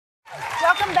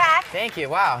welcome back. Thank you.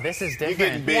 Wow, this is different. You're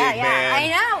getting big, Yeah, man. I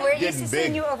know. We're used Getting to seeing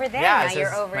big. you over there. Yeah, Now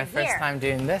you're over my here. first time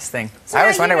doing this thing. So I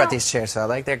always now you wonder know- about these chairs, so I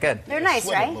like they're good. They're nice,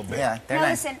 Sweat a right? little bit. Yeah, they're Now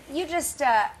nice. listen, you just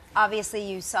obviously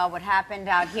you saw what happened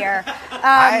out here.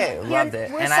 I loved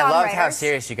it, we're and I loved how songwriters.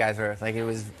 serious you guys were. Like it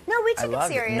was. No, we I took it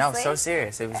loved seriously. No, so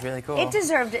serious. It was really cool. It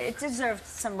deserved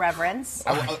some reverence.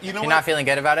 You know You're what? not feeling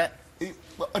good about it?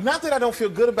 Not that I don't feel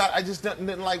good about it. I just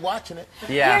didn't like watching it.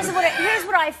 Yeah. Here's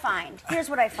what I find. Here's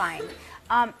what I find.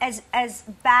 As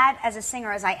bad as a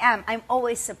singer as I am, I'm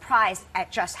always surprised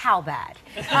at just how bad.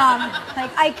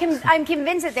 Like I'm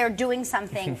convinced that they're doing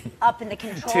something up in the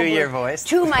control To booth your voice?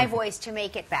 to my voice to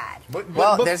make it bad.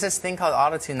 But There's this thing called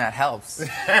autotune that helps.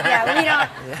 Yeah, we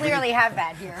don't clearly have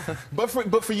that here. but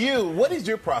for you, what is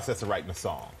your process of writing a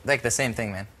song? Like the same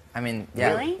thing, man. I mean,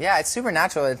 yeah. Really? Yeah, it's super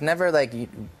natural. It's never like,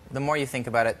 the more you think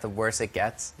about it, the worse it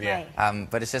gets. Yeah. Right.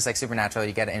 But it's just like super natural.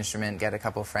 You get an instrument, get a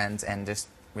couple friends, and just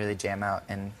really jam out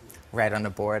and write on the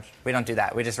board. We don't do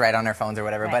that. We just write on our phones or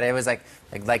whatever. Right. But it was like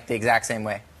the exact same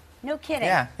way. No kidding.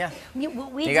 Yeah, yeah.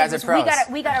 What we You did guys are was pros.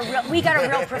 we got a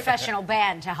real professional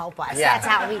band to help us. Yeah. That's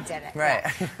how we did it. Right.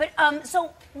 Yeah. But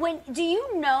so do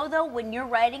you know though when you're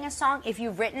writing a song, if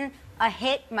you've written a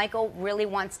hit, Michael really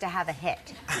wants to have a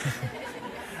hit?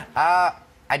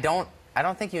 I don't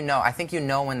think you know. I think you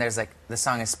know when there's like the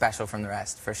song is special from the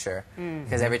rest for sure.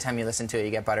 Because every time you listen to it,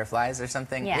 you get butterflies or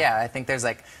something. Yeah. I think there's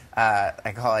like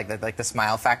I call it like the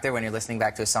smile factor when you're listening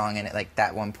back to a song and it, like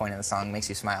that one point in the song makes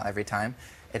you smile every time.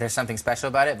 There's something special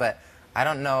about it, but I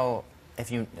don't know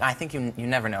if you. I think you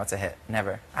never know it's a hit.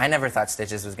 Never. I never thought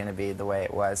Stitches was going to be the way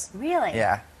it was. Really?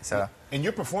 Yeah. So. And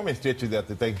your performance Stitches at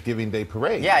the Thanksgiving Day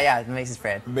Parade. Yeah, it makes us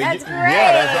afraid. That's great.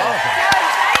 Yeah, that's awesome.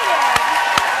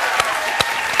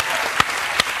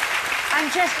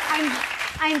 So excited.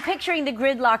 I'm picturing the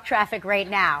gridlock traffic right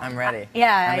now. I'm ready.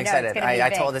 Yeah, I'm I know, excited. it's gonna be I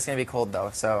big. told it's going to be cold though,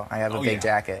 so I have a big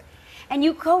jacket. And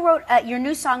you co-wrote your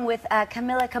new song with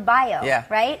Camila Cabello, Yeah.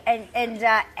 right?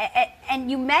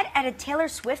 And you met at a Taylor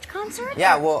Swift concert?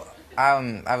 Yeah, well,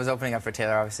 I was opening up for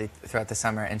Taylor, obviously, throughout the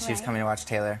summer, and she was Right. coming to watch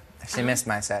Taylor. She missed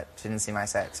my set. She didn't see my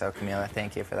set, so Camila,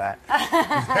 thank you for that.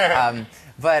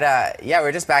 Yeah, we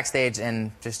were just backstage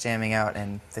and just jamming out,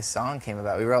 and this song came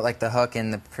about. We wrote, like, the hook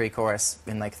and the pre-chorus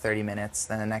in, like, 30 minutes.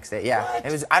 Then the next day, yeah. What?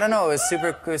 It was, I don't know, it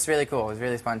was really cool. It was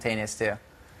really spontaneous, too.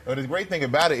 Well, the great thing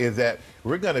about it is that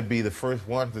we're going to be the first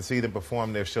ones to see them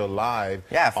perform their show live.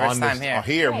 Yeah, first time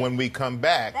here. When we come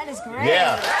back. That is great.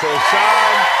 Yeah. So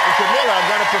Shan and Camila are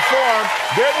going to perform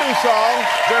their new song,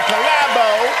 their collabo,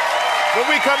 when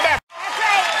we come back. That's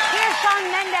right. Here's Shan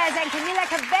Mendes and Camila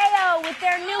Cabello with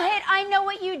their new hit, I Know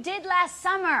What You Did Last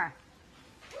Summer.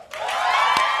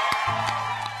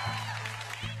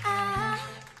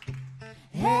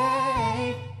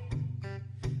 Hey,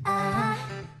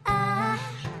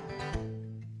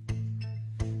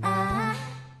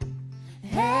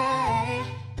 hey,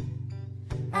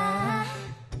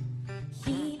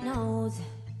 he knows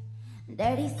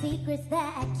dirty secrets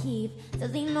that I keep.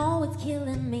 Does he know it's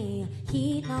killing me?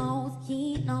 He knows,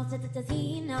 does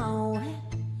he know?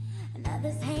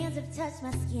 Another's hands have touched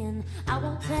my skin. I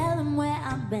won't tell him where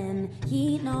I've been.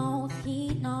 He knows,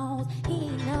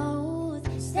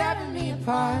 Stepping me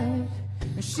apart, and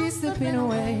she's slipping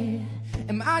away.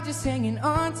 Am I just hanging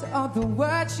on to all the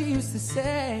words she used to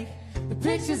say? The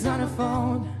pictures on her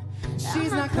phone,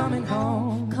 she's not coming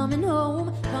home. coming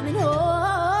home.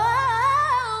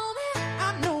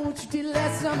 I know what you did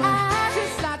last summer.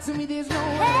 Just lie to me, there's no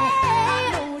way. I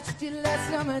know what you did last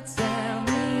summer. Tell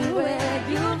me where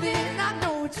you've been. I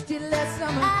know what you did last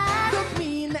summer. Look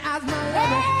me in the eyes, my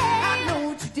lover. I know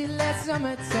what you did last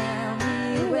summer. Tell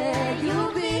me where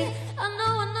you've been. I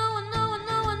know.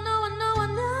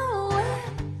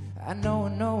 I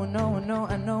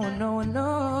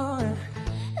know.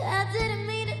 I didn't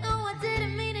mean it, no, I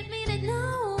didn't mean it,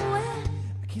 no.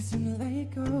 I can't seem to let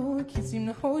it go. I can't seem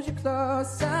to hold you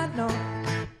close. I know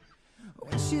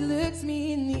when she looks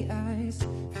me in the eyes,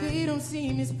 they don't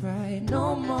seem as bright.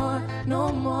 No more. I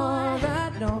know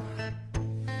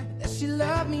that she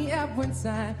loved me at one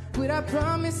time, but I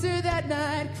promised her that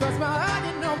night. Cross my heart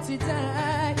and hope to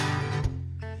die.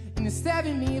 And it's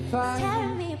stabbing me apart.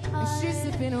 And she's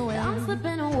slipping away. I'm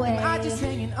slipping away. Am I just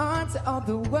hanging on to all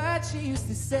the words she used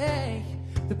to say?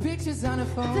 The pictures on her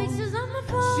phone. Pictures on my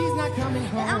phone. She's not coming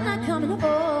home. I'm not coming home.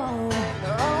 Oh,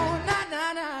 nah.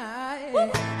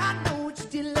 I know what you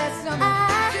did last summer.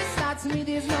 Just lie to me,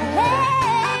 there's no way. I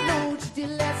know what you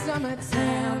did last summer.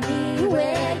 Tell me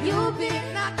where you've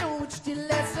been. I know what you did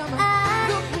last summer.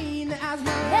 Look me in the eyes,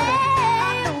 my love. I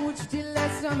know what you did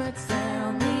last summer.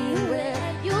 Tell me where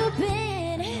You've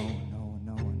been. I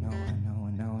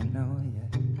know, yeah.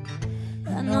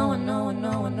 I know, I know, I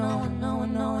know, I know, I know, I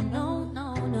know, I know,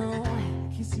 no, no.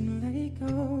 Can't seem to let it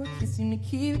go, I can't seem to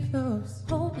keep you close.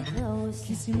 Hold me close.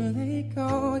 Can't seem to let it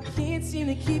go, I can't seem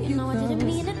to keep you You know I close. didn't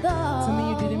mean to go. Tell me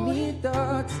you didn't mean it,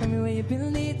 though. Tell me where you've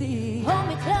been lately. Hold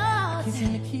me Can't close.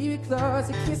 seem to keep you close,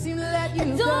 I can't seem to let you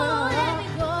go. Don't let me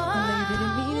go. I know you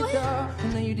didn't mean it, though. I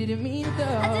know you didn't mean it, though.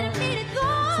 I didn't mean to go.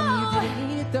 Tell me you didn't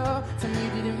mean it, though. Tell me you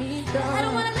didn't mean it, though. I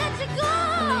don't wanna let you go.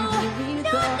 I know you didn't mean it,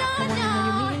 No, though. no, I wanna know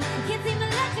you mean it. Can't seem to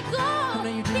let you go. I know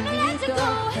you Can't didn't mean let it, you though. go.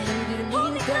 I know you didn't Hold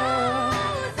mean me it, though.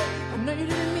 close. I know you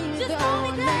didn't mean it, Just though.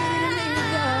 hold me I know you didn't mean it,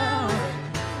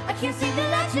 though. I can't seem to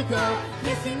let you go.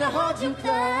 Can't seem to hold you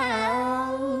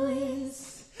close.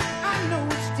 I know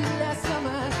what you did last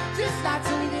summer. Just like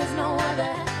to me, there's no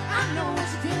other. I know what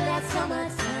you did last summer.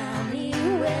 Tell me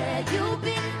where you've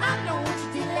been. I know what you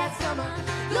did last summer.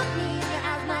 Look me in your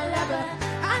eyes, my lover.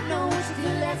 I know what you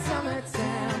did last summer.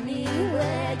 Tell me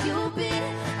where you've been.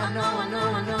 I know, I know,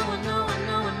 I know, I know, I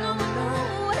know, I know, I know.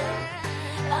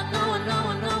 I know, I know,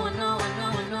 I know, I know, I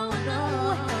know, I know, I know.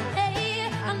 Hey,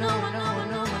 I know, I know, I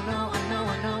know, I know, I know,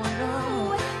 I know, I know.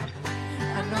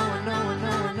 I know, I know, I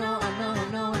know, I know, I know,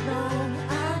 I know, I know,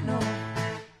 I know.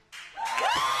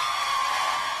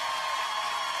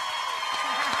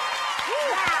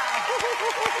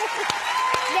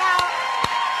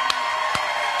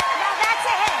 Now that's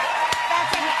a hit.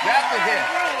 That's a hit. That's a hit.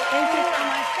 Great. Thank you so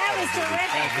much. That was terrific.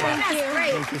 That's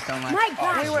great. Thank you so much. My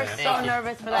gosh. We were so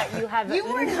nervous for that. You have You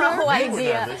were no nervous?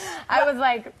 idea. nervous. I was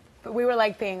like, we were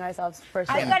like peeing ourselves for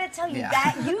sure. I gotta tell you Yeah.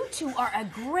 that you two are a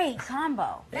great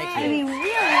combo. Thank I you. mean, really,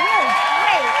 really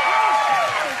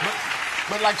great.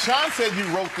 But like Sean said, you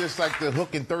wrote this like the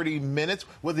hook in 30 minutes.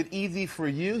 Was it easy for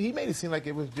you? He made it seem like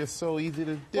it was just so easy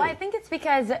to do. Well, I think it's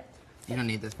because You don't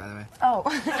need this, by the way.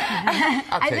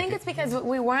 I take think it. it's because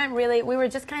we were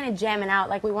just kind of jamming out.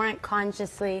 Like we weren't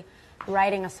consciously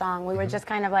writing a song. We were just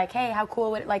kind of like, hey, how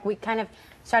cool would it, like we kind of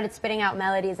started spitting out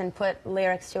melodies and put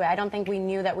lyrics to it. I don't think we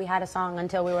knew that we had a song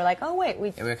until we were like, oh wait, we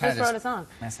Yeah, we were just kind of wrote a song.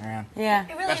 messing around. Yeah.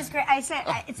 It really is great. I said,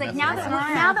 it's like now that's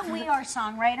that we are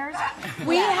songwriters,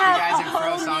 we You have guys a are pro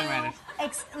whole new songwriters.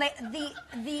 like,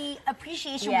 the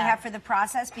appreciation Yeah. we have for the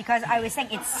process, because I was saying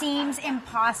it seems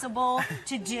impossible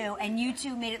to do, and you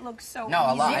two made it look so No, a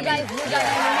easy. lot. I mean,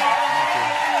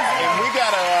 And we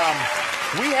gotta,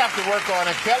 we have to work on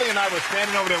it. Kelly and I were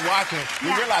standing over there watching. We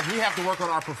Yeah. realized we have to work on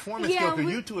our performance skills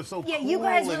because you two are so yeah, cool. you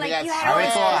guys were and like, that you had Are we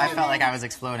all cool? this I fun. felt like I was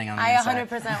exploding on the I inside.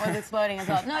 100% was exploding as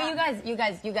well. No, you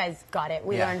guys got it.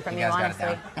 We Yeah, learned from you you, guys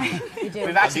got it honestly. You did.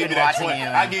 We've actually been watching you.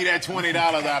 I give you that $20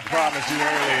 I promised you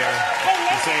earlier. Hey,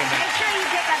 listen, Saying that. make sure you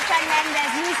pick up Shan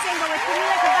Mendes' new single with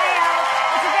Camila Cabello.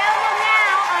 It's available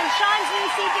now on Sean's new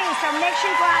CD, so make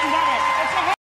sure you go out and get it. It's a hit.